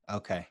homes.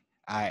 Okay.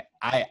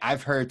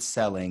 I've heard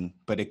selling,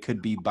 but it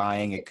could be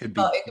buying. It could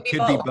be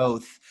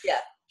both. Yeah.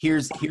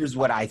 Here's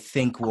what I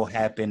think will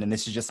happen, and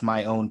this is just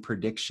my own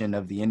prediction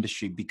of the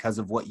industry because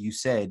of what you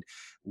said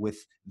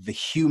with the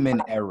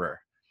human error,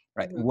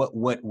 right?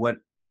 Mm-hmm. What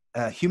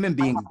human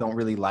beings don't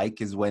really like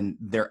is when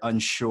they're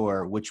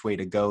unsure which way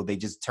to go. They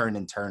just turn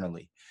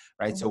internally,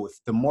 right? Mm-hmm. So if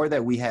the more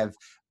that we have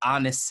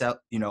honest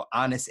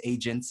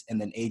agents,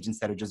 and then agents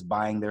that are just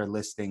buying their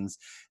listings,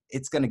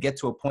 it's going to get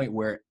to a point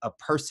where a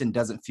person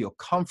doesn't feel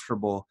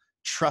comfortable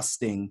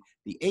trusting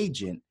the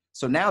agent.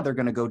 So now they're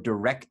going to go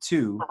direct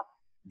to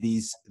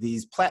these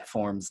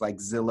platforms like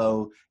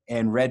Zillow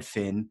and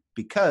Redfin,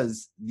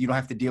 because you don't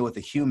have to deal with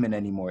a human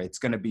anymore. It's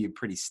going to be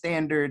pretty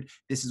standard.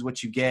 This is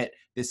what you get.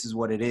 This is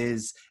what it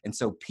is. And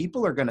so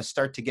people are going to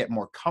start to get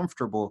more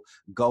comfortable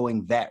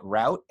going that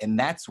route. And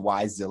that's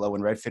why Zillow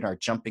and Redfin are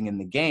jumping in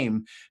the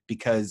game,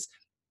 because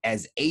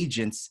as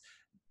agents,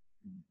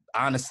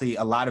 honestly,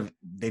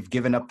 they've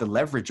given up the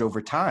leverage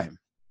over time.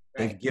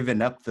 They've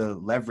given up the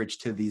leverage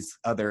to these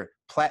other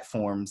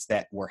platforms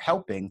that were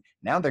helping.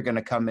 Now they're going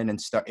to come in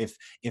and start. If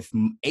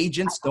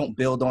agents don't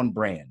build on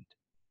brand,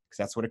 because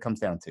that's what it comes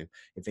down to.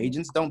 If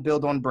agents don't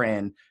build on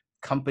brand,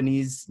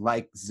 companies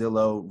like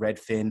Zillow,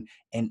 Redfin,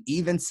 and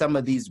even some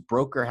of these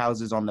broker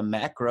houses on the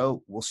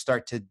macro will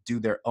start to do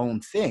their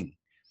own thing,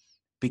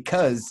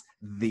 because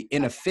the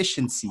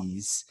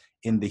inefficiencies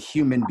in the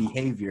human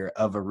behavior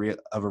of a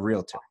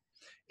realtor.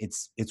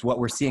 It's what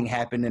we're seeing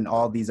happen in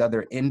all these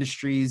other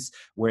industries,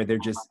 where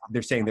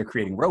they're saying they're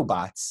creating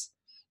robots,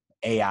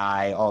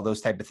 AI, all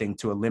those type of things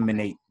to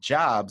eliminate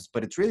jobs,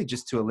 but it's really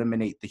just to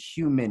eliminate the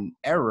human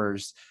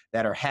errors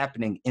that are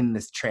happening in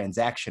this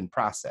transaction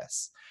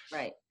process.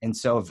 Right. And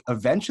so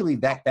eventually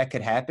that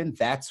could happen.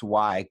 That's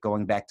why,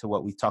 going back to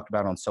what we talked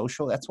about on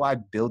social, that's why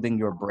building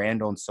your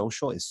brand on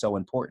social is so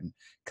important,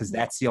 because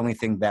that's the only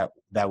thing that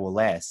will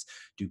last.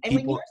 And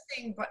when you're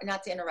saying,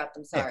 not to interrupt,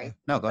 I'm sorry. Yeah,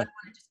 no, go ahead.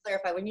 I want to just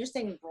clarify, when you're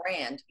saying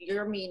brand,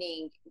 you're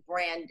meaning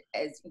brand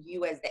as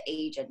you as the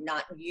agent,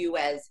 not you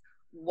as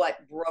what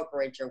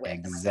brokerage you're with.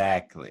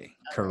 Exactly. Agree.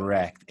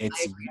 Correct. I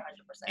agree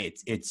 100%.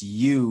 It's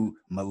you,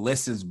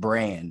 Melissa's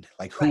brand.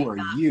 Like, who Right.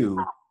 are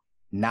you?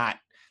 Not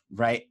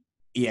right.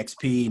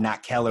 EXP,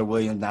 not Keller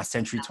Williams, not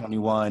Century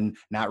 21,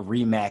 not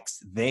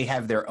Remax. They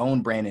have their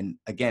own brand. And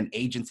again,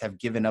 agents have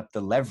given up the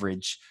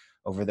leverage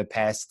over the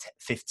past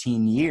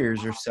 15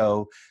 years or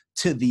so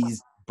to these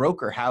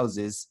broker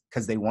houses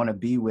because they want to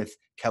be with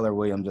Keller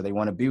Williams or they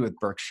want to be with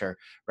Berkshire,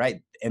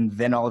 right? And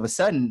then all of a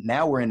sudden,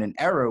 now we're in an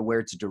era where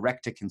it's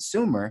direct to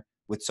consumer.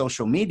 With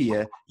social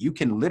media, you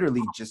can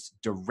literally just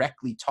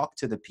directly talk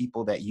to the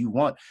people that you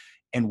want,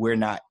 and we're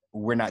not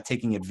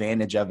taking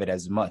advantage of it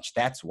as much.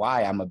 That's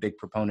why I'm a big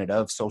proponent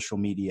of social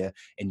media,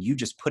 and you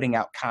just putting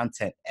out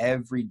content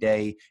every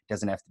day.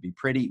 Doesn't have to be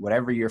pretty.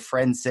 Whatever your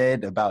friend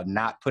said about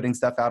not putting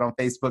stuff out on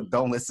Facebook,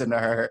 don't listen to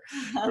her,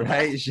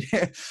 right?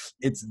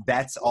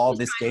 That's all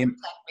this game.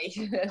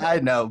 I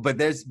know, but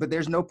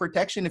there's no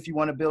protection if you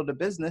want to build a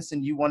business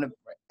and you want to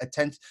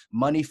attend.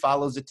 Money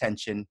follows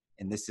attention,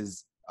 and this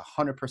is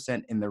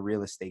 100% in the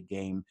real estate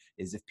game.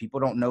 Is if people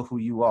don't know who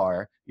you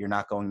are, you're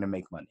not going to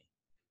make money.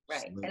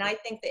 Right. And I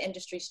think the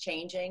industry's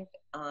changing,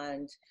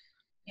 and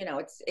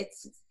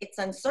it's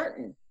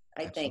uncertain.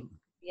 I think,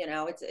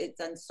 it's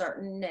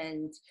uncertain,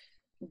 and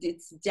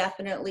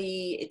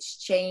it's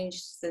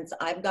changed since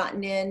I've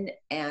gotten in,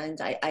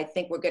 and I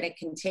think we're going to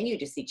continue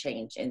to see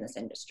change in this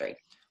industry.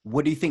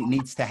 What do you think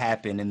needs to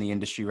happen in the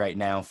industry right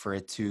now for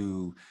it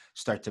to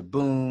start to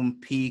boom,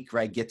 peak,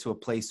 right? Get to a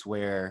place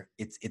where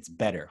it's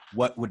better?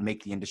 What would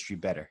make the industry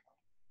better?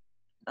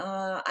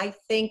 I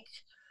think,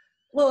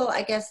 well,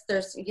 I guess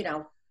there's,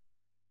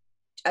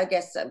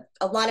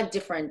 a lot of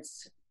different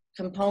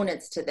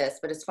components to this,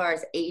 but as far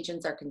as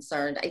agents are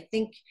concerned, I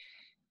think,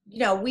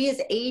 we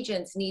as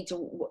agents need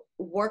to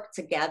work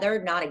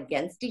together, not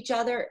against each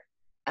other,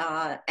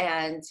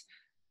 and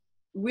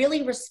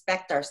really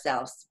respect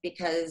ourselves,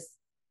 because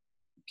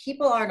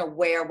people aren't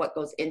aware what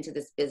goes into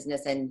this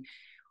business, and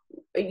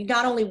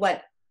not only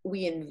what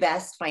we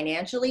invest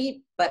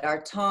financially, but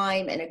our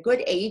time. And a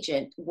good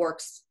agent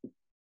works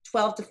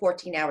 12 to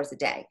 14 hours a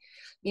day.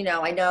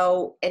 I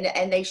know,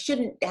 and they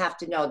shouldn't have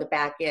to know the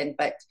back end,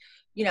 but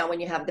when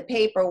you have the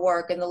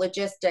paperwork and the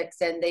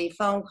logistics and the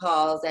phone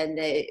calls and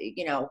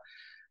the,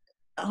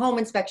 home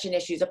inspection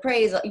issues,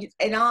 appraisal,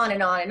 and on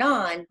and on and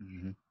on,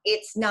 mm-hmm.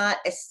 It's not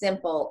as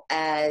simple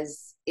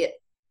as it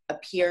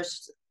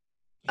appears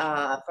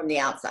from the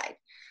outside.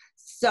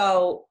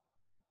 So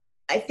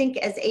I think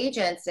as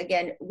agents,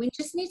 again, we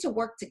just need to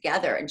work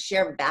together and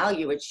share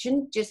value. It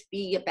shouldn't just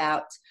be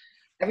about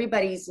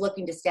everybody's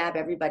looking to stab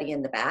everybody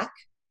in the back.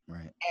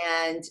 Right.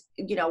 And,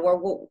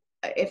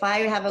 if I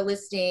have a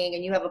listing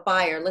and you have a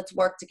buyer, let's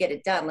work to get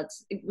it done.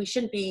 We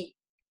shouldn't be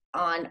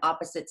on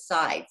opposite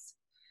sides.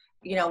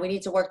 We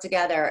need to work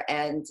together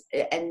and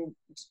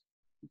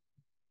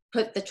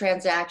put the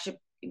transaction,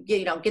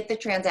 get the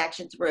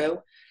transaction through.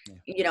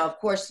 Yeah. Of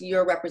course,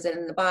 you're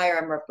representing the buyer,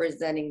 I'm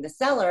representing the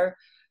seller,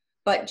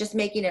 but just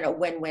making it a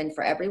win-win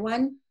for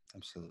everyone.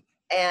 Absolutely.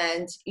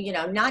 And,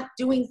 not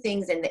doing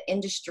things in the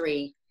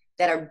industry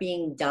that are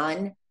being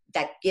done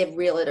that give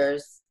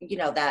realtors,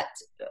 that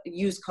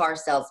used car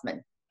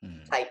salesman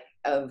type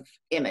of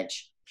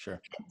image. Sure.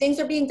 Things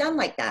are being done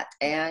like that.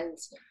 And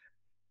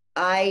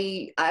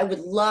I would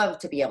love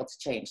to be able to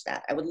change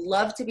that. I would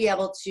love to be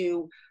able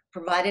to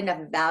provide enough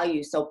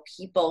value so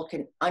people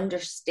can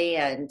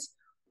understand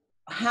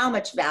how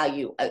much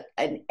value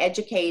an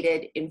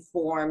educated,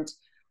 informed,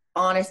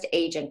 honest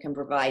agent can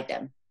provide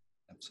them.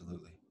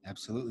 Absolutely.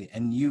 Absolutely.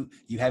 And you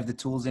have the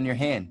tools in your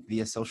hand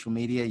via social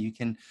media. You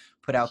can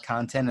put out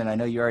content, and I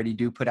know you already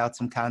do put out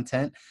some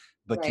content,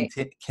 but right.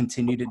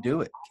 Continue to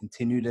do it.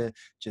 Continue to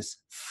just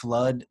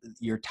flood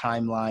your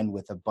timeline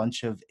with a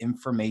bunch of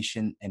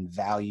information and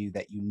value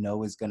that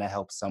is going to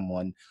help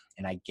someone.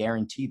 And I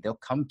guarantee they'll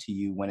come to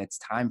you when it's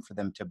time for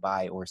them to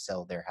buy or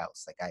sell their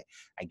house. Like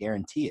I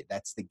guarantee it.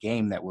 That's the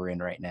game that we're in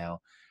right now.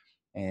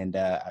 And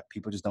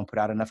people just don't put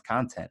out enough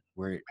content.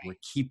 We're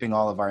keeping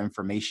all of our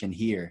information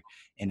here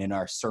and in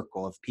our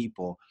circle of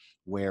people,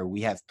 where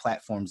we have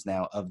platforms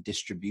now of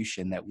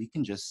distribution that we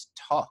can just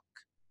talk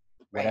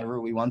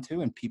whatever we want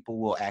to, and people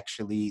will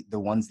actually, the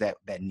ones that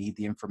need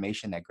the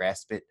information, that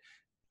grasp it,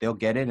 they'll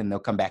get it and they'll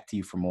come back to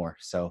you for more.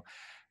 So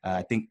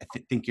I think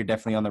you're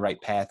definitely on the right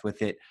path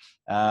with it.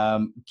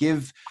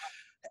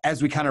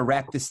 As we kind of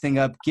wrap this thing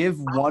up, give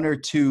one or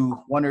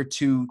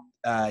two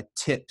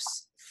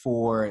tips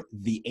for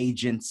the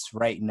agents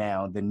right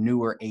now, the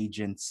newer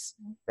agents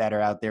that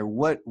are out there.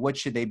 What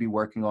should they be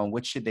working on?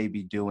 What should they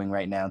be doing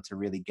right now to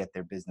really get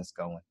their business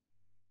going?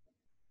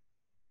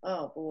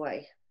 Oh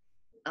boy.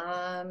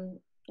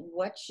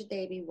 What should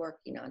they be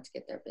working on to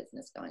get their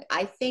business going?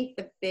 I think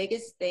the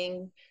biggest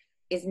thing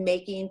is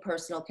making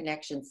personal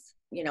connections,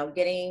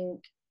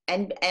 getting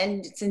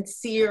and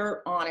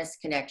sincere,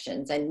 honest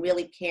connections, and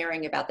really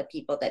caring about the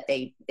people that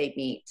they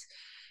meet,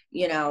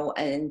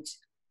 and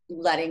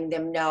letting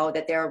them know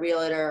that they're a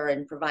realtor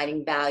and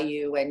providing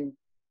value and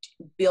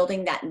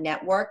building that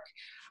network.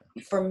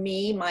 For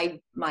me,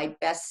 my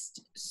best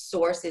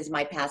source is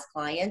my past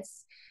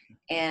clients.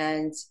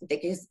 And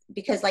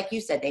because like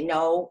you said, they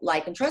know,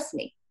 like, and trust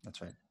me.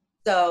 That's right.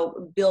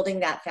 So building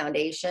that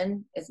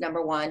foundation is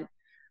number one,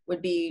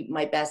 would be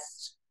my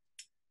best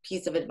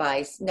piece of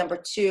advice.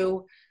 Number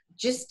two,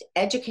 just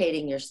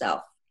educating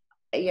yourself,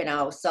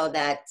 so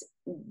that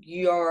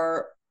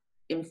you're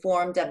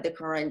informed of the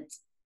current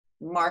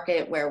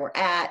market, where we're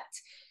at,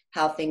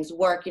 how things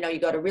work. You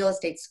go to real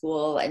estate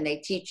school and they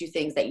teach you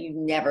things that you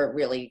never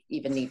really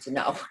even need to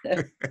know.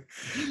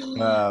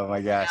 Oh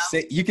my gosh.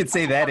 You could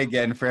say that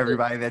again for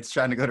everybody that's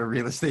trying to go to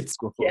real estate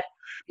school. Yeah.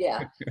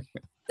 Yeah.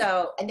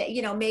 So, and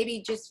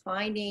maybe just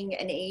finding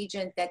an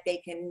agent that they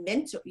can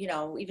mentor,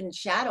 even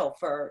shadow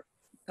for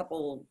a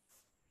couple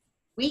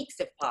weeks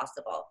if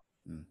possible.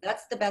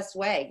 That's the best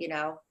way.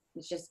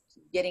 It's just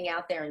getting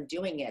out there and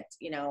doing it.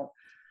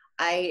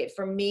 I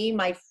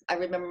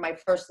remember my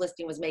first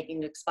listing was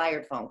making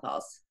expired phone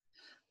calls.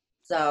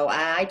 So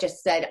I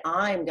just said,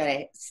 I'm going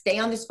to stay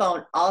on this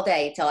phone all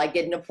day till I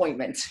get an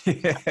appointment.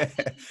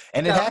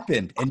 And it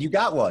happened, and you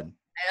got one.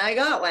 And I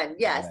got one.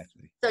 Yes.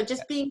 Exactly. So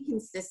just being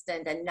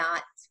consistent and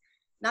not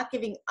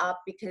giving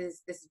up,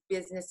 because this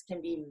business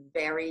can be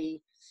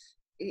very,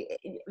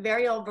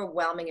 very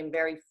overwhelming and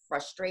very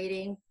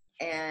frustrating.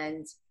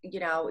 And,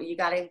 you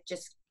got to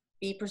just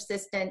be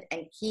persistent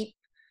and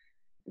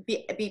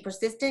be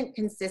persistent,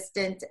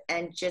 consistent,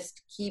 and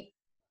just keep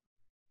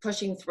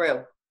pushing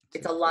through.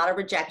 It's a lot of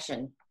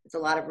rejection.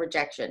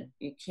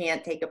 You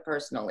can't take it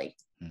personally.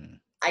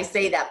 I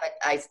say that, but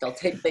I still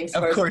take things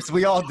personally. Of course,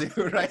 we all do,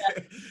 right?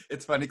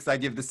 It's funny because I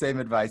give the same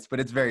advice, but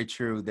it's very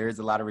true. There is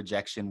a lot of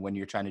rejection when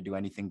you're trying to do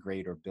anything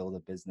great or build a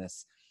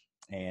business,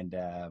 and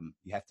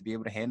you have to be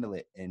able to handle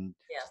it and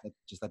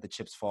just let the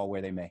chips fall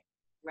where they may.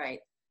 Right.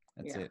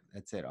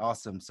 That's it.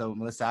 Awesome. So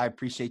Melissa, I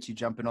appreciate you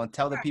jumping on.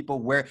 Tell the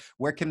people where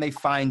can they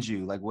find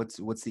you? Like what's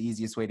the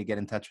easiest way to get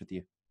in touch with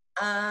you?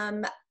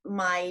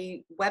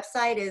 My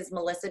website is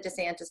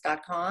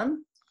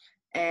melissadesantis.com,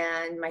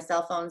 and my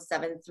cell phone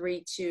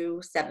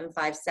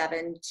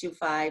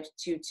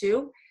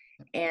 732-757-2522.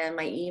 And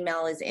my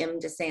email is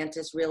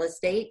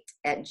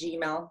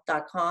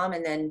mdesantisrealestate@gmail.com.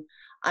 And then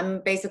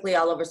I'm basically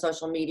all over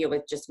social media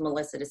with just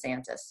Melissa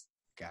DeSantis.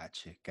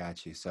 Got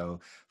you. So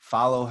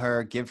follow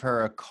her, give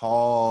her a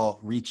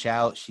call, reach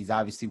out. She's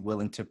obviously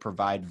willing to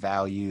provide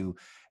value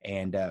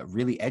and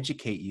really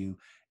educate you.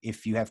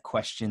 If you have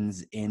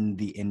questions in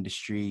the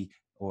industry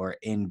or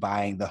in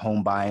the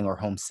home buying or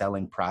home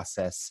selling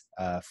process,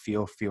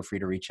 feel free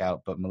to reach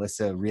out. But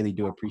Melissa, really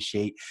do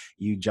appreciate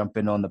you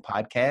jumping on the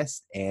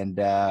podcast, and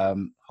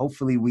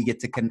hopefully we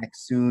get to connect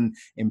soon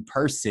in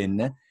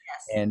person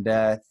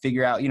and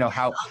figure out,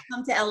 how. I'll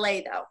come to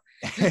LA though.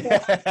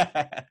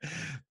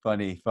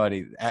 Funny.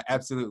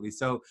 Absolutely.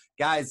 So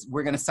guys,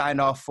 we're going to sign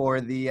off for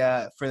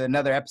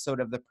another episode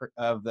of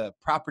the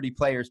Property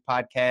Players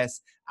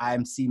podcast.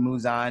 I'm C.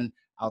 Muzan.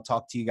 I'll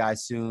talk to you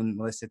guys soon.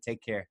 Melissa,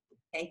 take care.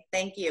 Okay.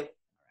 Thank you.